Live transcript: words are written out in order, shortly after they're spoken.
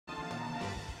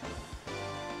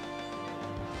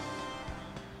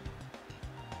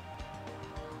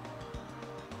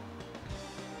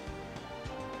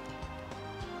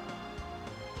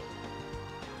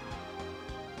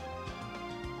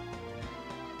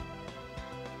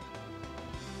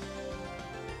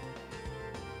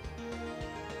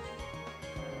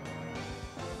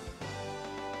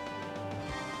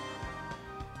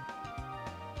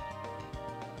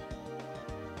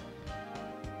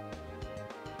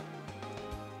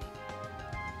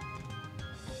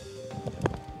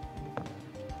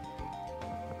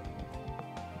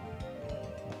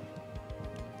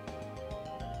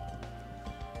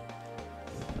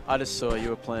I just saw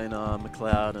you were playing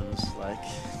McLeod and was like,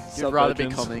 you'd rather be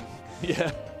coming. Yeah.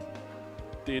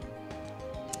 Dude.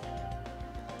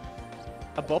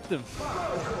 I bopped him.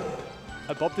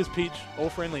 I bopped his Peach, all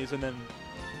friendlies, and then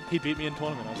he beat me in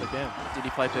tournament. I was like, damn. Did he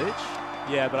play Peach?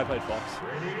 Yeah, but I played Fox.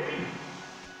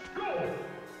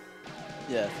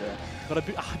 Yeah, fair. But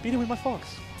I beat him with my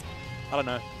Fox. I don't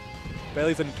know.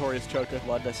 Bailey's a notorious choker.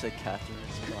 Why did I say Catherine?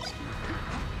 It's Musky.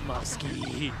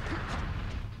 Musky.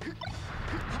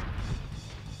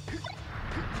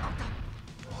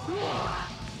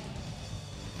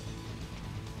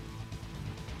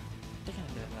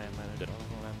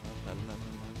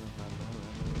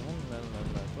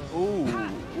 Ooh,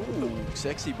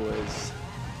 sexy boys.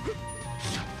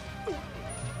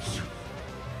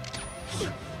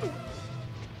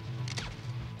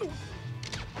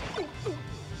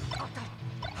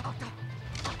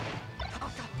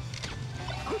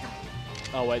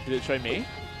 Oh wait, did it show me?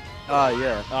 Oh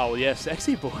yeah. Oh well, yeah,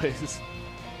 sexy boys.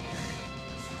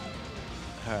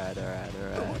 Alright.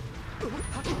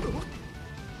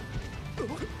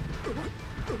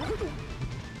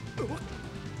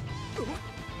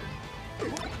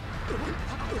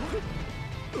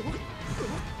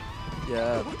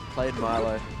 Yeah, played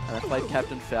Milo, and I played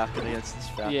Captain Falcon against this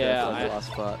Falco for the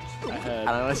last part. I heard. And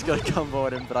I almost got to combo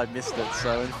at him, but I missed it, so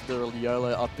I went for the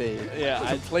YOLO up B. Yeah,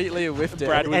 I completely whiffed it.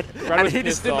 Brad was he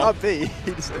just didn't up B.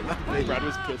 He just didn't up B. Brad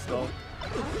was pissed off.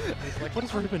 He's like, what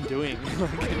is Ruben doing? He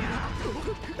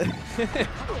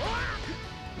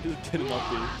just didn't up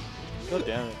B. God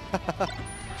damn it.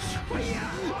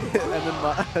 And then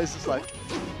I was just like,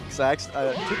 so I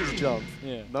took his jump.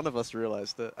 Yeah. None of us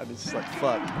realized it, and it's just like,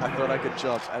 fuck, I thought I could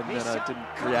jump, and then I didn't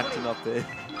react and up there.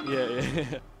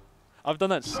 Yeah. I've done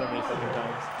that so many fucking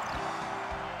times.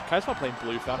 Kai's not playing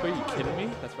blue Falco, are you kidding me?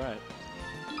 That's right.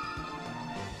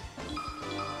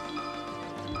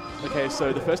 Okay,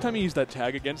 so the first time he used that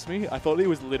tag against me, I thought it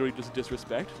was literally just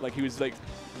disrespect. Like he was like,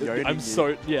 Yoning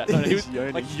he was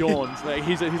like yawns. Like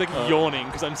he's like yawning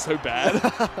because I'm so bad.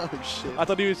 Oh shit! I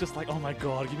thought he was just like, oh my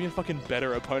god, give me a fucking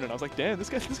better opponent. I was like, damn, this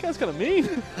guy's kind of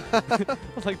mean. I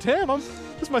was like, damn,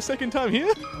 this is my second time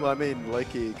here. Well, I mean,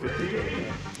 Loki could be doing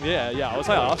that. Yeah.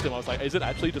 I asked him, I was like, is it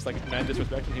actually just like man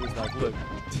disrespect? And he was like, look,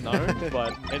 no,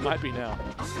 but it might be now.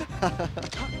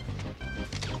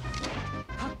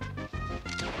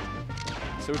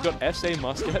 So we've got SA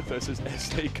Muscat versus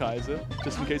SA Kaiza,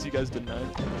 just in case you guys didn't know.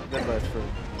 They're both free.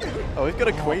 Oh, we've got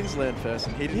a Queensland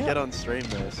person. He didn't get on stream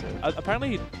though, so...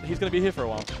 apparently, he's going to be here for a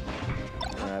while.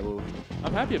 Alright, well...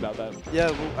 I'm happy about that. Yeah,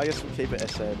 well, I guess we'll keep it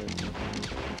SA then.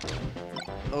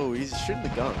 Oh, he's shooting the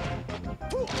gun.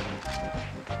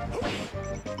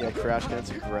 Yeah, crouch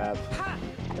cancel grab.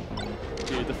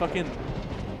 Dude, the fucking...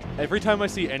 Every time I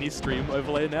see any stream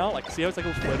overlay now, like, see how it's like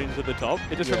all floating to the top?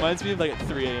 It just reminds me of like at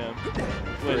 3 AM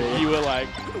when you were like,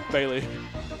 Bailey,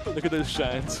 look at those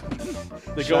shines.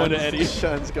 They're going to Eddie.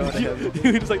 Shines going to heaven.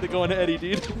 You were just like, they're going to Eddie,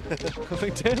 dude. I was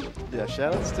like, damn. Yeah,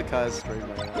 shoutouts to Kai's stream,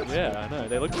 man. Yeah, I know.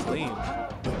 They look clean.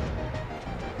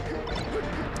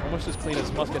 Almost as clean as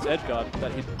Muscat's edge guard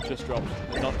that he just dropped.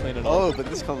 They're not clean at all. Oh, but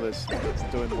this combo's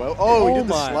doing well. Oh, he did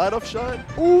the slide off shine?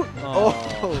 Ooh. Oh,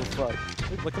 fuck.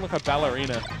 Looking like a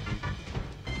ballerina.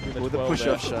 With a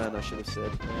push-off shine, I should have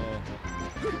said.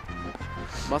 Yeah.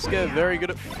 Muscat very good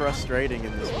at frustrating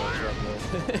in this matchup,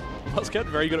 though. Muscat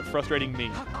very good at frustrating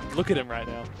me. Look at him right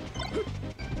now.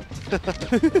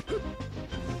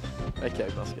 Okay,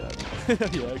 Muscat.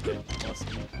 Yeah, okay,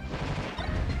 Muscat.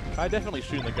 I definitely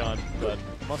shooting the gun, but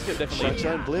Muscat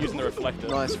definitely using the reflector.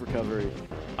 Nice recovery.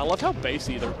 I love how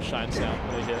bassy the shine sound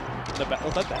when they hit. That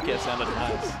back air sounded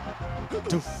nice.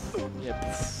 Yeah.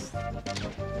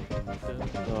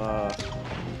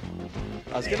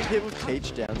 I was gonna hit with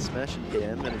Peach down smash and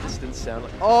PM, and it just didn't sound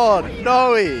like. Oh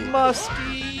no!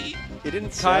 Musky. It didn't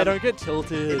Kai, sound. don't get It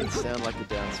tilted. didn't sound like a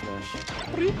down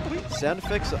smash. Sound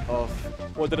effects are off.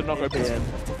 Or did it not go?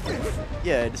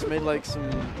 Yeah, it just made like some.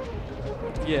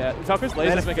 Yeah, Falco's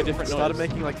lasers make a different noise. Started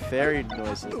making like fairy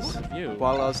noises. Ew.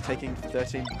 While I was taking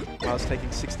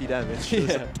 60 damage.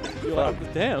 Yeah. You're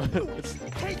like, damn, it's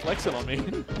flexing on me.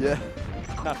 Yeah.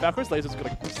 Nah, Falco's lasers go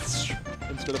like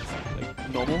instead of like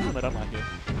normal, and I don't like it.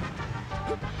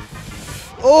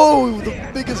 Oh,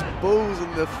 the biggest balls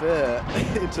in the fair.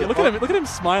 Yeah, look at him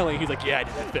smiling. He's like, yeah, I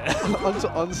did that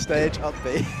fair. on stage up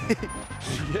B.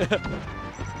 Yeah.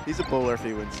 He's a baller if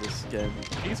he wins this game.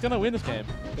 He's gonna win this game.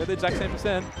 They're the exact same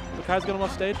percent. But Kai's got him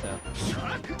off stage now.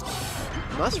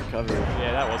 Nice recovery.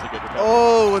 Yeah, that was a good recovery.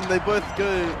 Oh, and they both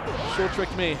go. Sure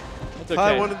tricked me. It's okay.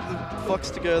 Kai wanted the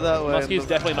Fox to go that way. Musky's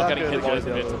definitely not getting hit while he's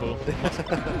invincible.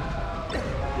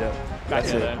 Yeah. Back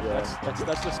That's air it, there. yeah.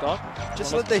 That's the stock.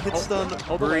 Just let the hit stun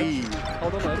breathe.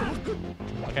 Hold on, ledge.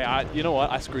 Okay, you know what?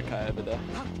 I screwed Kai over there.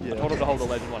 Yeah. I told him to hold the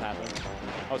ledge and what happened.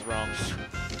 I was wrong.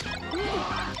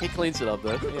 He cleans it up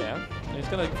though. Yeah. And he's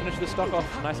going to finish this stock off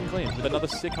nice and clean with another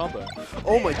sick combo.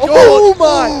 Oh my god! Oh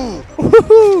my!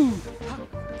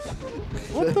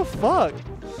 What the fuck?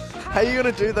 How are you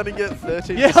gonna do that and get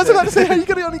 13? Yeah, I was about to say, how are you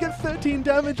gonna only get 13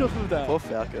 damage off of that? Poor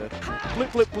Falco.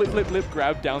 Blip, blip, blip, blip, blip,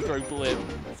 grab, down throw, blip.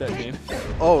 13.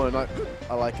 Oh, and I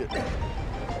like it.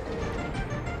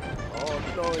 Oh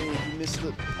no, he missed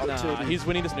it. Nah, he's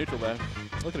winning this neutral there.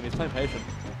 Look at him, he's playing patient.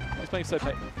 He's playing so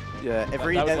patient. Yeah,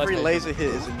 every laser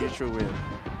hit is a neutral win.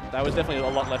 That was definitely a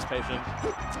lot less patient.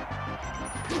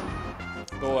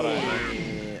 But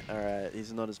alright,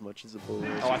 he's not as much as a bull.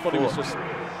 Oh, I thought he was just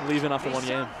leaving after one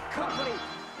game.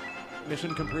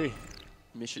 Mission complete.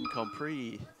 Mission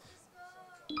complete.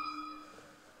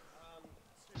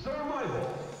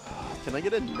 Can I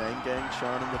get a Nangang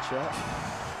chant in the chat?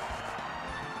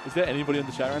 Is there anybody in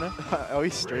the chat right now? Are we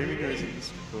streaming or is it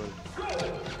just recorded?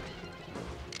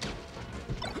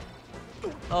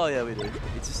 Oh yeah, we do.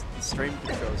 It's just the stream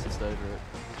controls just over it.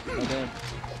 Oh damn.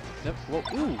 Yep. Well,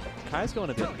 ooh, Kai's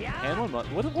going a bit ham on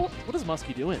what is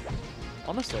Muskie doing?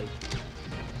 Honestly.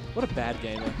 What a bad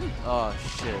gamer. Oh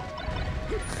shit.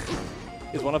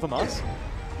 Is one of them us?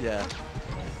 Yeah.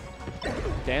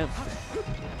 Damn.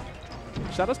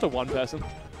 Shout outs to one person.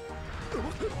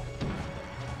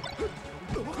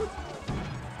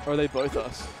 Or are they both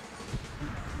us?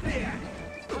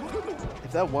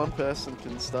 If that one person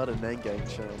can start a Nangang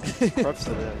chant, props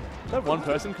to them. If that one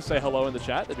person could say hello in the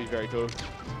chat, that'd be very cool.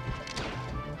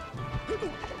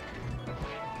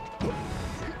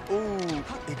 Ooh,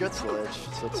 he got sledge,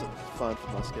 so it's fine for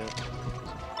Muscat.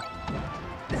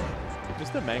 Is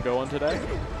the mango on today?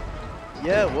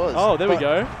 Yeah, it was. Oh, there we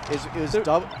go. It was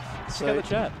double. Check out the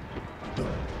chat.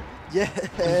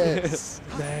 Yes.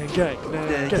 Nangang.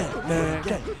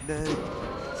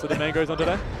 So the mango's on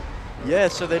today? Yeah,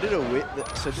 so they did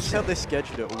so this is how they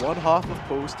scheduled it. One half of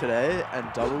pools today and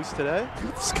doubles today.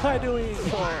 What's this guy doing?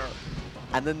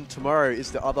 And then tomorrow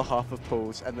is the other half of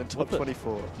pools, and then top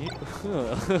 24.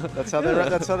 That's how they run.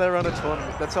 That's how they run a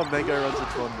tournament. That's how Mango runs a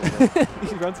tournament.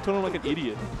 He runs a tournament like an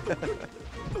idiot.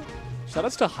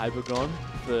 Shoutouts to Hybergon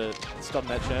for stopping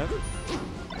that champ.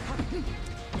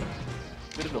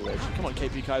 Bit of a ledge. Come on,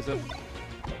 KP Kaiza.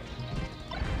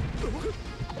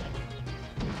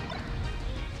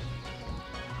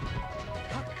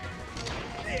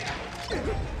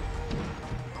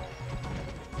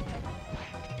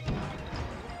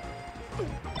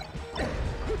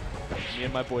 Me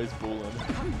and my boys bullin'.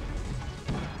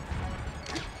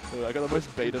 Ooh, I got the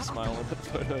most beta smile on that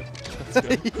photo.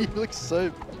 He looks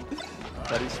so...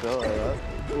 How do you spell it like that?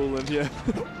 Bullin', yeah.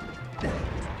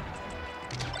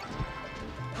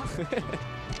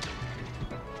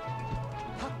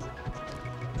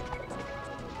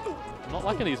 I'm not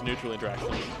liking these neutral interactions.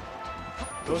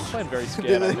 They're both playing very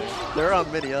scared. There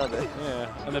aren't many, are there?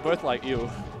 Yeah, and they're both like, ew.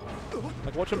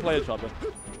 Like, watch them play each other.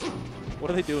 What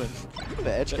are they doing?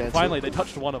 The edge cancel. Finally, they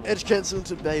touched one of them. Edge cancel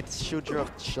into bait, shield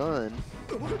drop, shine.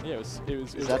 Yeah, it was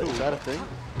is that a thing?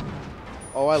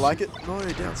 Oh, I like it. No,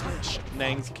 down smash.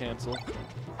 Nang's cancel.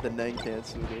 The Nang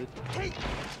cancel, dude.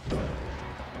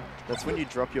 That's when you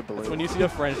drop your balloon. That's when you see your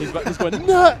friend, he's going,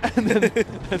 no! And then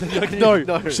you're like,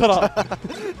 no, shut up.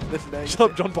 Shut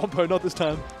up, John Pompo, not this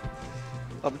time.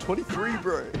 I'm 23,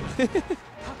 bro.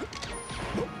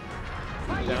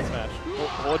 Down smash.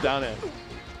 Or down air.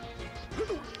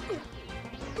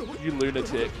 You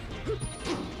lunatic.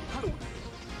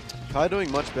 Kai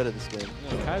doing much better this game.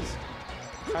 No,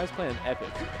 Kai's playing epic.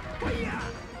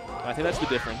 I think that's the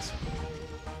difference.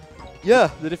 Yeah.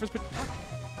 The difference between...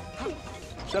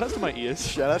 Shout out to my ears.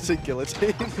 Shout out to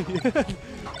Guillotine.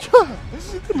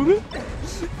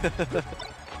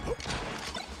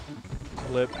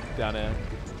 Flip, down air.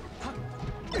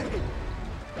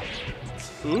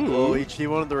 Ooh. Oh, he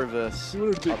wanted the reverse. He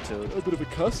wanted up tilt. A bit of a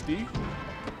custy.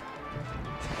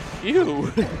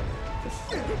 Ew.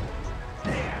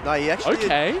 No, he actually he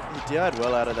DI'd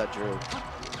well out of that drill.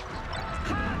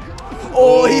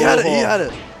 Oh, he had it, he had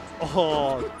it.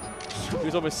 Oh, he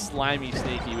was almost slimy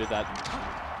sneaky with that.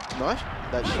 Nice.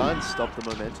 That shine stopped the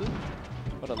momentum.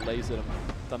 What a laser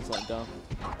done something dumb.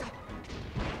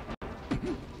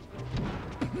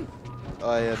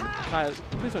 Oh, yeah. Kai,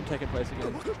 please don't take it place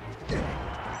again.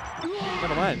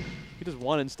 Never mind. He just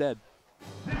won instead.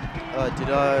 Did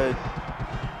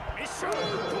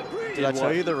I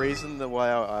tell you the reason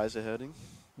why our eyes are hurting?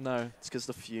 No. It's because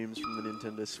the fumes from the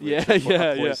Nintendo Switch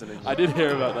Yeah. are poisoning. I did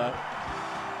hear about that.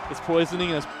 It's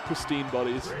poisoning us pristine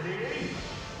bodies.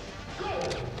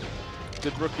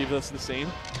 Did Rook give us the scene?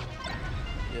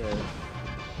 Yeah.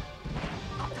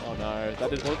 Oh no,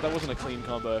 that wasn't a clean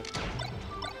combo.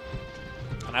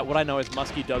 And what I know is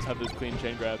Muskie does have those clean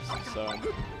chain grabs, so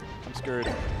I'm screwed.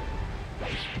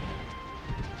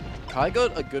 Kai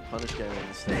got a good punish game on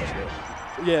the stage though.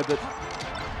 Yeah, but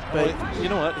you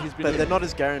know what? He's been. But they're not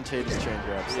as guaranteed as chain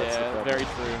grabs. That's the Yeah, problem. very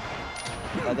true.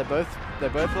 They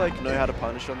both like know how to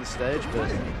punish on the stage, but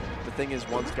the thing is,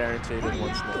 one's guaranteed and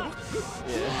one's not.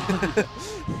 Yeah.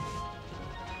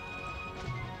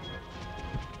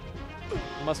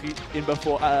 Muskie in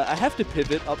before. I have to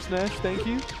pivot up smash. Thank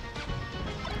you.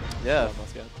 Yeah. Oh,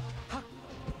 Muscat.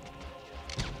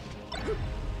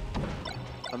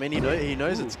 I mean, he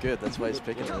knows it's good. That's why he's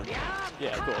picking it.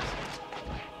 Yeah, of course.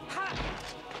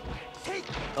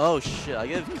 Oh shit! I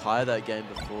gave Kai that game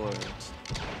before. And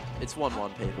it's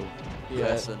 1-1, people.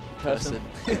 Yeah. Person.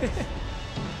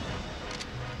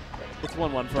 It's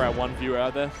 1-1 for our one viewer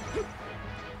out there.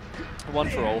 One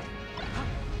for all.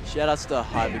 Shoutouts to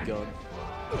Hypergon.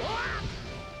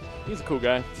 He's a cool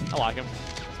guy. I like him.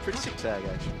 Pretty sick tag,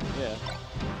 actually. Yeah.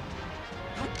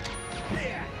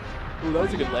 Ooh, that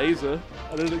was a good laser.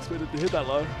 I didn't expect it to hit that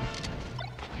low.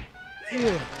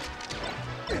 Yeah.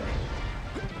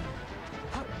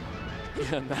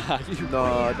 Yeah, nah.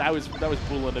 No, that was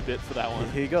bullying a bit for that one.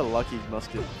 He got lucky,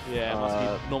 Muscat. Yeah,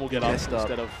 Muskie normal get up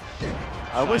instead of.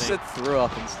 I almost said threw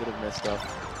up instead of messed up.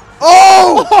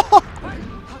 Oh!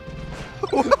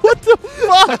 What the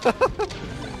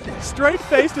fuck? Straight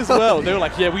faced as well. They were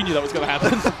like, yeah, we knew that was going to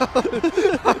happen.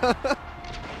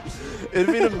 It'd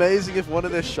been amazing if one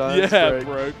of their shines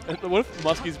broke. What if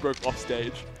Muskie's broke off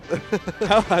stage?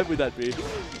 How hype would that be?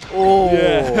 Oh.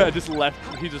 Yeah, just left.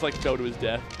 He just like fell to his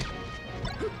death.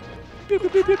 Pew, pew,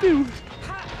 pew, pew, pew.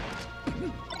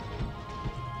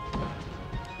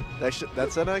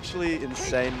 That's an actually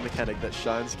insane mechanic that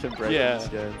shines can break in this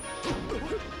game.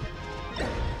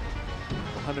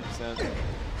 100%.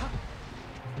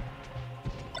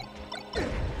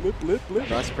 Lip.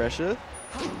 Nice pressure.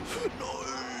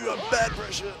 No, bad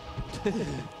pressure.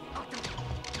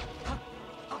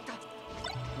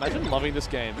 Imagine loving this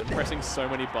game and pressing so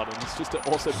many buttons just to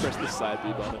also press the side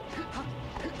B button.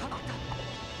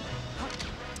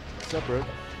 What's up, bro?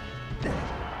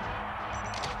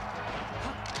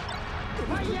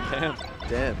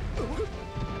 Damn.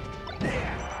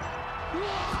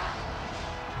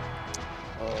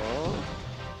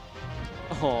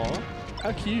 Oh,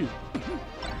 how cute.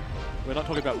 We're not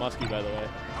talking about Muskie, by the way.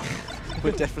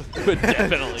 We're definitely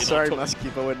not sorry, talking.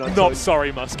 Muskie, but we're not. Not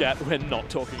sorry, Muscat. We're not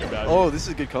talking about Oh, it. this is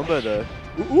a good combo though.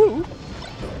 Ooh.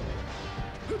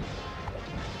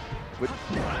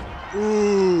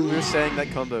 Ooh. We were saying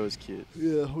that combo was cute.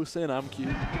 Yeah, we're saying I'm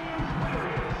cute.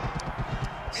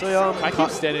 So I keep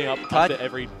standing up after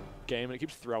every game and it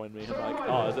keeps throwing me. I'm like,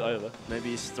 oh, is it over? Maybe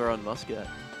he's throwing Muscat.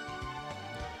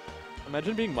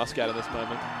 Imagine being Muscat in this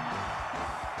moment.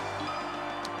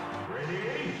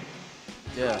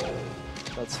 Yeah,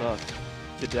 that sucked.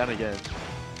 You're down again.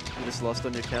 You just lost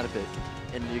on your counter pick,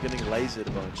 and you're getting lasered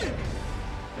a bunch.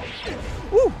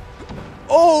 Woo!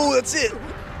 Oh, that's it.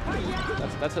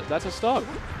 That's a stop.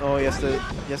 Oh, he has to.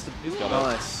 He's got it.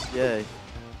 Nice. Yeah.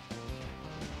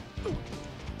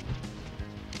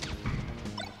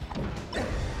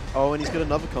 Oh, and he's got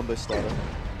another combo starter.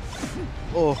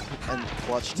 Oh, and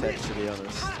clutch tech, to be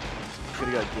honest. Could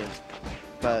have got Gimp.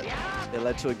 But it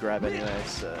led to a grab anyway,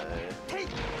 so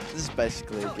this is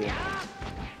basically a Gimp.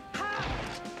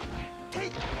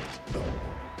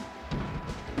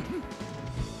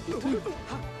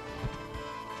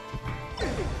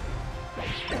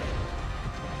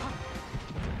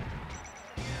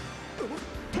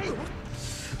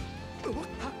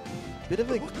 Bit of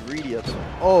a greedy up.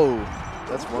 Oh,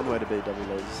 that's one way to beat double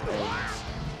legs.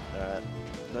 Alright,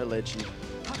 no ledgy.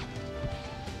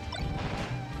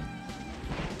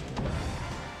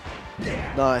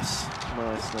 Nice.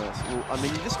 Well, I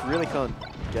mean, you just really can't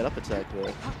get up attack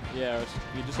there. Yeah,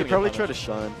 you just. Could probably try to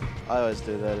shine. I always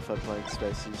do that if I'm playing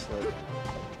spaces. Like,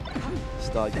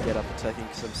 start get up attacking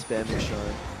because I'm spamming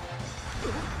shine.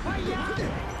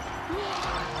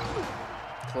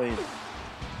 Clean.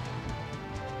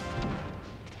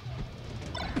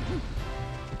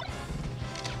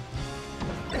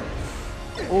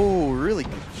 Oh, really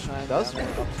good shine. That was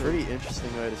a pretty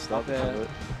interesting way to start the combo.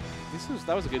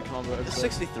 That was a good combo. It's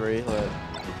 63, like,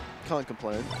 can't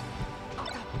complain.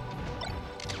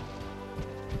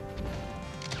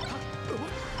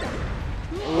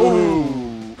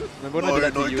 Ooh! Remember when I did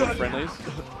that to you in friendlies?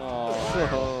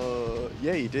 Oh.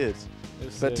 Yeah, you did.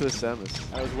 Bet to a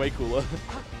Samus. That was way cooler.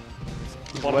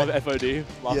 Bottom of FOD,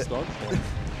 last stock.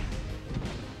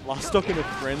 Last stock in a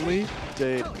friendly?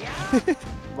 Dude.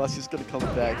 Muscat's gonna come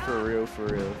back for real, for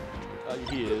real.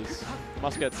 He is.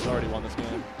 Muscat's already won this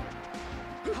game.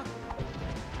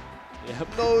 Yep.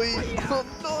 No, he only got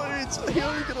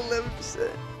 11%.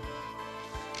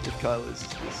 If Kyla's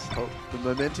the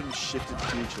momentum shifted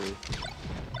hugely.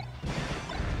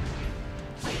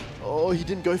 Oh, he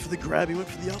didn't go for the grab, he went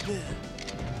for the up air.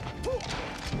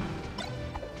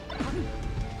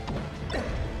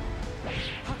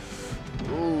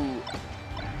 Ooh.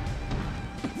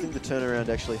 I think the turnaround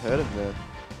actually hurt him there.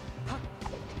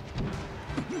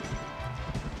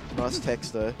 Nice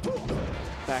text though.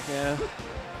 Back air.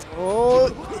 Oh!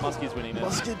 Muskie's winning now.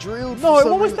 Muscat drilled. No,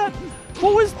 what was that?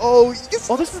 What was... Oh, yes.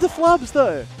 Oh, this is the flubs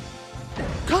though.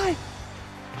 Kai!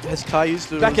 Has Kai used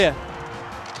to... Back air.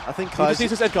 I think He Kai... just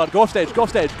needs his edge guard. Go off stage, go off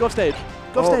stage, go off stage.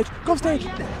 Go off Oh. stage, go off stage.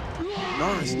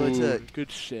 Nice, no tech.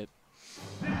 Good shit.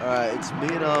 Alright, it's me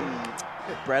and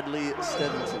Bradley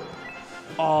Stevenson.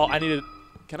 Oh, I needed...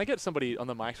 Can I get somebody on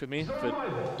the mics with me? But